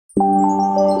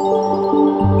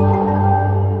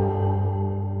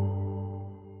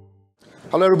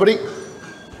Hello, everybody.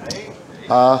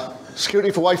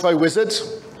 Security for Wi-Fi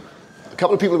wizards. A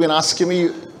couple of people have been asking me,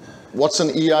 what's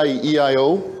an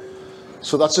EIO?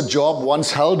 So that's a job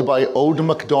once held by Old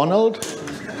MacDonald.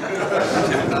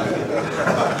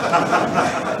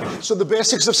 So the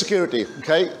basics of security,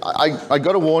 okay? I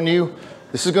got to warn you,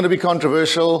 this is going to be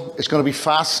controversial. It's going to be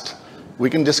fast. We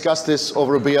can discuss this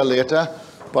over a beer later.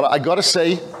 But I got to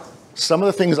say, some of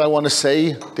the things I want to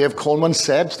say, Dave Coleman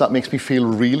said, so that makes me feel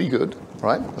really good,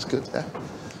 right? That's good, yeah.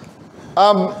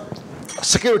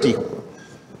 Security,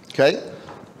 okay?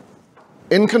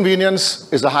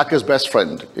 Inconvenience is a hacker's best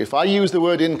friend. If I use the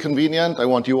word inconvenient, I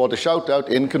want you all to shout out,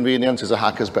 inconvenience is a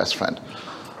hacker's best friend.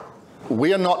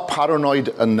 We are not paranoid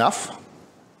enough.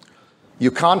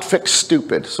 You can't fix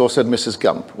stupid, so said Mrs.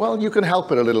 Gump. Well, you can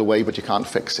help it a little way, but you can't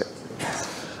fix it.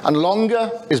 And longer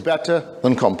is better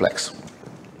than complex.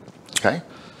 Okay?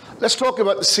 Let's talk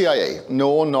about the CIA.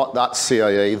 No, not that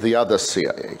CIA, the other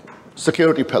CIA.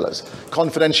 Security pillars.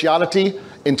 Confidentiality,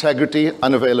 integrity,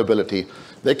 and availability.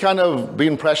 They kind of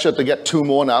been pressured to get two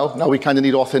more now. Now we kind of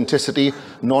need authenticity,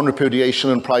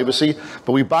 non-repudiation, and privacy.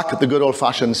 But we're back at the good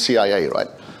old-fashioned CIA, right?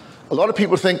 A lot of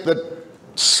people think that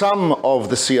some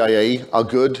of the CIA are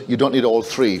good. You don't need all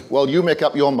three. Well, you make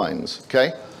up your minds,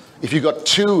 okay? If you got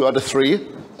 2 out of 3,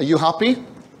 are you happy?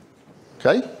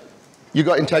 Okay? You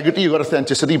got integrity, you got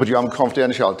authenticity, but you haven't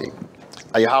confidentiality.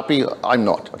 Are you happy? I'm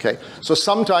not, okay? So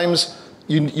sometimes,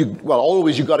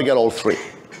 always you got to get all 3.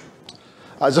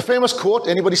 There's a famous quote.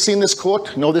 Anybody seen this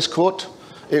quote? Know this quote?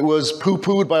 It was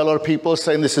poo-pooed by a lot of people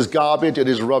saying this is garbage, it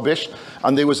is rubbish.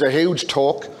 And there was a huge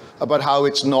talk about how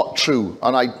it's not true.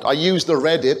 And I used the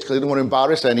Reddit because I didn't want to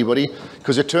embarrass anybody,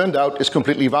 because it turned out it's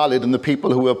completely valid, and the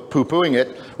people who were poo-pooing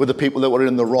it were the people that were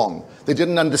in the wrong. They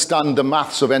didn't understand the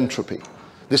maths of entropy.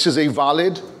 This is a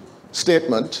valid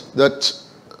statement that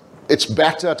it's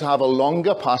better to have a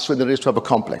longer password than it is to have a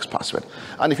complex password.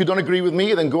 And if you don't agree with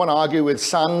me, then go and argue with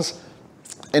SANS,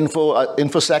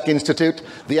 InfoSec Institute,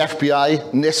 the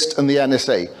FBI, NIST, and the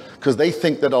NSA, because they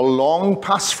think that a long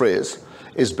passphrase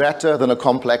is better than a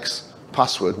complex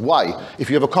password. Why? If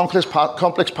you have a complex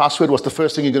password, what's the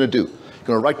first thing you're going to do? You're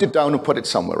going to write it down and put it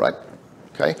somewhere, right?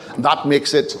 Okay? And that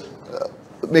makes it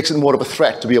more of a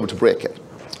threat to be able to break it.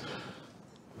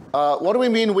 What do we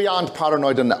mean we aren't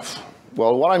paranoid enough?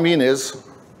 Well, what I mean is,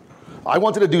 I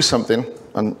wanted to do something,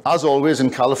 and as always in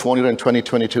California in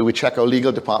 2022, we check our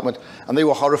legal department, and they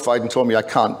were horrified and told me I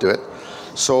can't do it.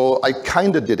 So I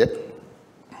kind of did it.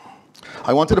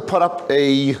 I wanted to put up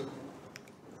a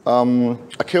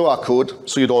QR code,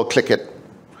 so you'd all click it.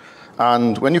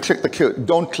 And when you click the QR,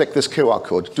 don't click this QR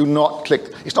code. Do not click.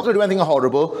 It's not going to do anything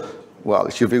horrible. Well,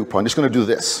 it's your viewpoint. It's going to do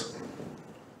this.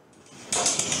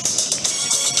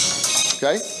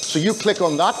 Okay? So you click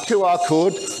on that QR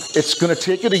code, it's going to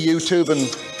take you to YouTube, and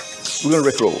we're going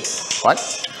to rickroll, right?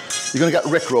 You're going to get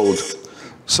rickrolled.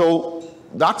 So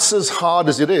that's as hard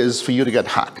as it is for you to get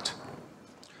hacked.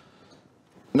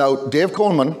 Now, Dave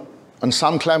Coleman and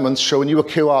Sam Clements showing you a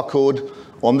QR code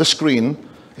on the screen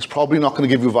is probably not going to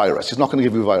give you a virus. It's not going to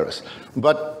give you a virus.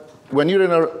 But when you're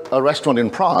in a restaurant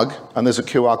in Prague and there's a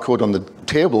QR code on the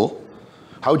table,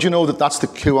 how do you know that that's the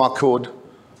QR code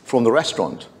from the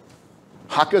restaurant?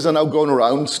 Hackers are now going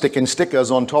around sticking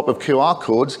stickers on top of QR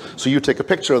codes, so you take a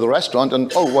picture of the restaurant and,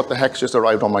 oh, what the heck's just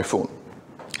arrived on my phone?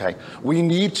 Okay. We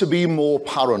need to be more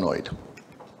paranoid.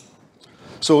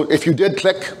 So if you did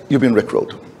click, you've been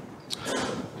rickrolled.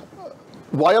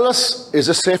 Wireless is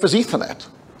as safe as Ethernet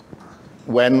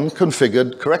when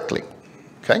configured correctly,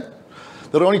 okay?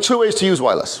 There are only 2 ways to use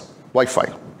wireless,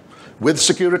 Wi-Fi, with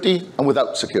security and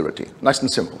without security. Nice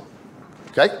and simple,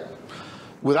 okay?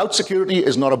 Without security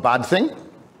is not a bad thing,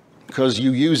 because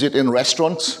you use it in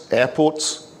restaurants,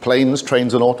 airports, planes,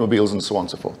 trains, and automobiles, and so on and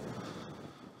so forth.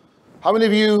 How many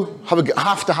of you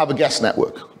have to have a guest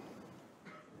network?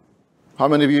 How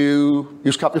many of you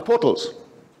use captive portals?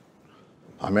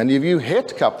 How many of you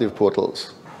hate captive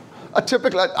portals?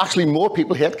 Actually, more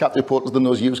people hate captive portals than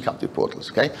those use captive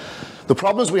portals, okay? The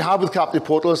problems we have with captive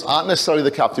portals aren't necessarily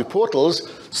the captive portals.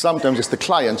 Sometimes it's the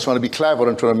clients trying to be clever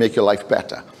and trying to make your life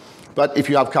better. But if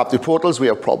you have captive portals, we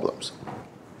have problems.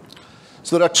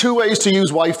 So there are 2 ways to use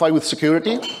Wi-Fi with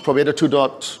security, Provider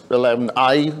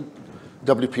 2.11i,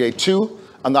 WPA2,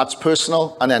 and that's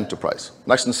personal and enterprise.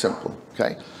 Nice and simple,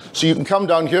 okay? So you can come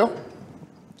down here.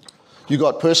 You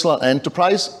got personal and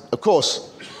enterprise. Of course,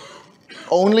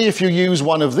 only if you use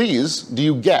one of these do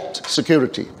you get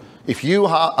security. If you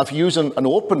use an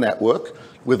open network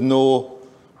with no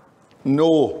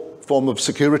form of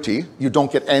security, you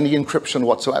don't get any encryption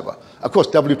whatsoever. Of course,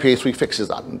 WPA3 fixes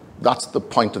that, and that's the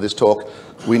point of this talk.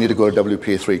 We need to go to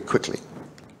WPA3 quickly.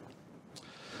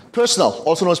 Personal,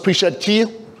 also known as pre-shared key.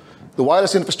 The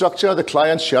wireless infrastructure, the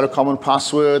clients share a common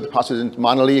password. The password is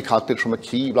manually calculated from a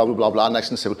key, blah, blah, blah, blah, nice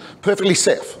and simple. Perfectly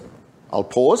safe. I'll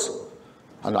pause,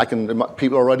 and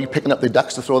people are already picking up their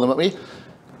ducks to throw them at me.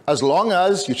 As long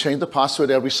as you change the password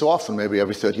every so often, maybe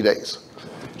every 30 days.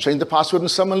 Change the password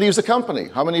and someone leaves the company.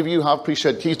 How many of you have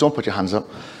pre-shared keys? Don't put your hands up.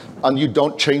 And you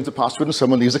don't change the password and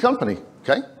someone leaves the company,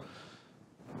 okay?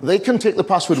 They can take the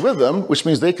password with them, which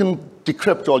means they can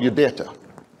decrypt all your data.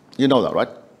 You know that, right?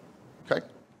 Okay.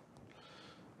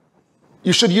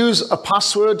 You should use a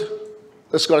password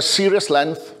that's got a serious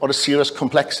length or a serious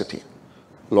complexity.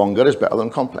 Longer is better than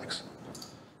complex.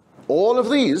 All of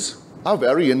these are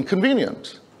very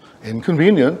inconvenient.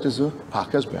 Inconvenient is a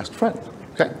hacker's best friend,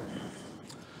 okay?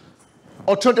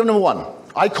 Alternative number one,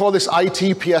 I call this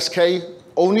IT PSK.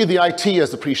 Only the IT has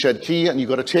the pre-shared key, and you've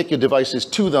got to take your devices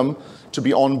to them to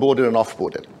be onboarded and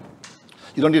offboarded.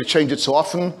 You don't need to change it so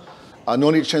often.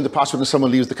 No need to change the password when someone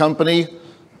leaves the company.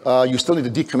 You still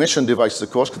need to decommission devices,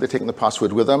 of course, because they're taking the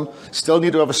password with them. Still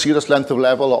need to have a serious length of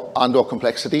level and/or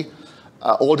complexity.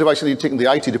 All devices need to take in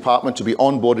the IT department to be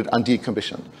onboarded and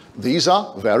decommissioned. These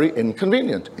are very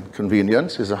inconvenient.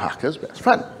 Inconvenience is a hacker's best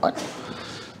friend, right?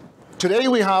 Today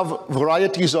we have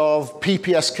varieties of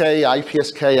PPSK,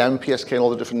 IPSK, MPSK, and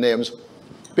all the different names.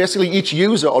 Basically, each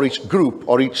user or each group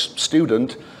or each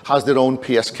student has their own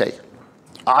PSK.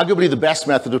 Arguably the best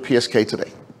method of PSK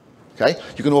today. Okay?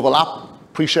 You can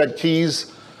overlap pre-shared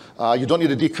keys. You don't need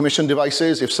to decommission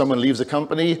devices. If someone leaves the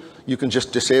company, you can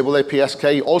just disable their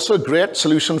PSK. Also a great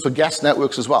solution for guest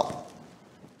networks as well.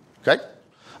 Okay?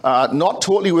 Not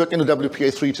totally working with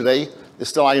WPA3 today. They're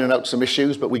still ironing out some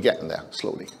issues, but we're getting there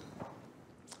slowly.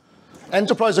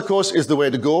 Enterprise, of course, is the way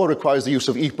to go. It requires the use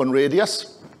of EAP and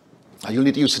Radius. You'll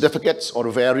need to use certificates or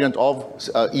a variant of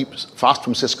EAP fast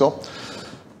from Cisco.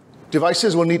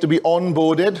 Devices will need to be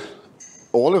onboarded.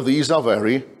 All of these are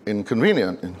very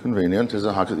inconvenient. Inconvenient is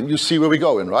a hacker. You see where we're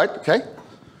going, right? Okay.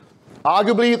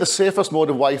 Arguably the safest mode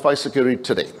of Wi-Fi security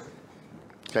today.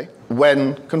 Okay.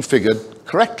 When configured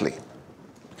correctly.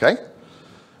 Okay.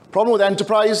 Problem with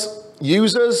enterprise,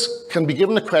 users can be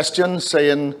given a question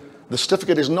saying, the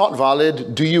certificate is not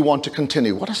valid, do you want to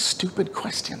continue? What a stupid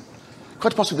question.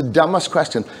 Quite possibly the dumbest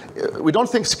question. We don't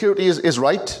think security is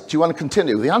right, do you want to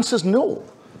continue? The answer is no.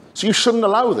 So you shouldn't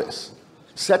allow this.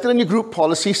 Set it in your group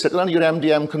policy, set it under your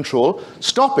MDM control,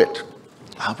 stop it.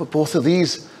 But both of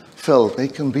these, Phil, they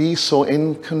can be so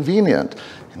inconvenient.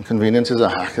 Inconvenience is a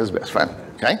hacker's best friend,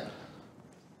 okay?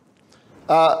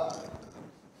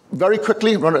 Very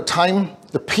quickly, run out of time,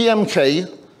 the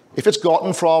PMK, if it's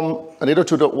gotten from an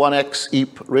 802.1x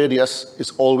EAP radius,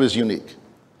 is always unique.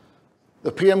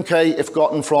 The PMK, if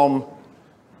gotten from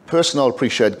personal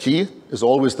pre-shared key, is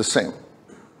always the same.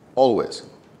 Always.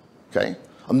 Okay?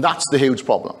 And that's the huge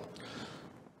problem.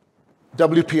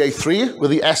 WPA3,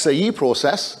 with the SAE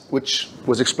process, which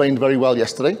was explained very well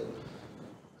yesterday,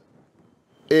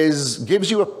 gives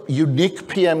you a unique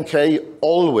PMK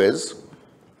always,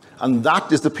 and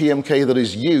that is the PMK that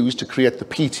is used to create the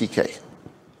PTK.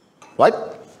 Right?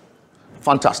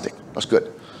 Fantastic. That's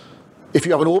good. If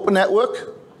you have an open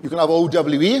network, you can have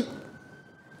OWE.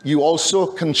 You also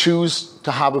can choose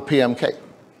to have a PMK.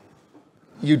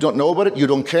 You don't know about it, you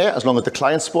don't care. As long as the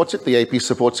client supports it, the AP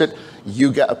supports it,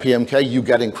 you get a PMK, you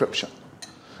get encryption.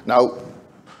 Now,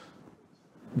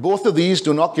 both of these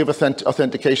do not give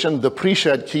authentication. The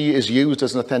pre-shared key is used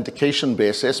as an authentication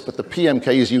basis, but the PMK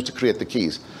is used to create the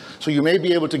keys. So you may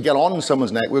be able to get on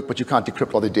someone's network, but you can't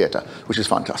decrypt all the data, which is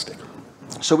fantastic.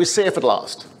 So we're safe at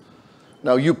last.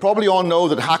 Now, you probably all know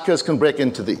that hackers can break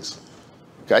into these,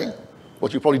 okay?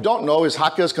 What you probably don't know is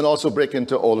hackers can also break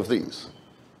into all of these.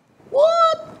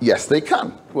 What? Yes, they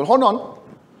can. Well, hold on.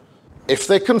 If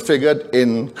they're configured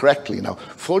incorrectly. Now,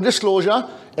 full disclosure,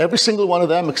 every single one of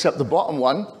them except the bottom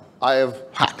one, I have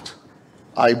hacked.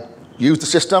 I used the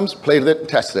systems, played with it, and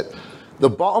tested it. The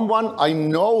bottom one, I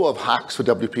know of hacks for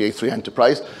WPA3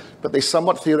 Enterprise, but they're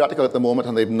somewhat theoretical at the moment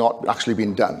and they've not actually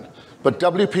been done. But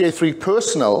WPA3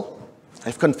 Personal,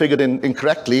 if configured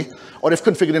incorrectly, or if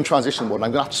configured in transition mode,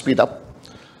 I'm going to have to speed up.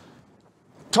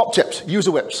 Top tips,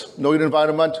 user whips. Know your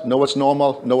environment, know what's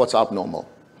normal, know what's abnormal,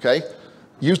 okay?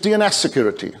 Use DNS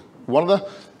security. One of the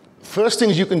first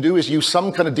things you can do is use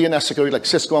some kind of DNS security like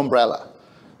Cisco Umbrella.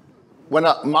 When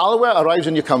a malware arrives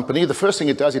in your company, the first thing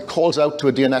it does, it calls out to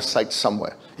a DNS site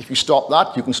somewhere. If you stop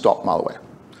that, you can stop malware.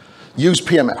 Use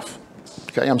PMF.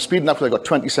 Okay, I'm speeding up because I've got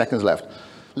 20 seconds left.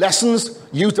 Lessons,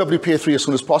 use WPA3 as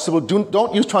soon as possible.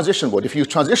 Don't use transition mode. If you use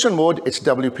transition mode, it's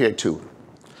WPA2.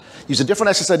 Use a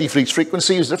different SSID for each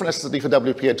frequency. Use a different SSID for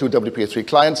WPA2, WPA3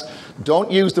 clients.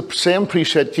 Don't use the same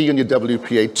pre-shared key on your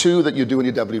WPA2 that you do on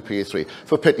your WPA3,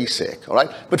 for pity's sake, all right?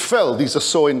 But Phil, these are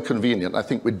so inconvenient. I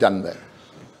think we're done there.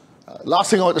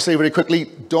 Last thing I want to say very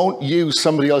quickly, don't use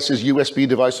somebody else's USB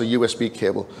device or USB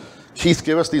cable. Keith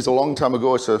gave us these a long time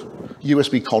ago. It's a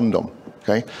USB condom,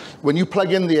 okay? When you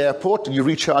plug in the airport and you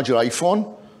recharge your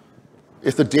iPhone,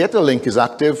 if the data link is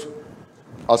active,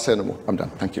 I'll say no more. I'm done.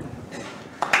 Thank you.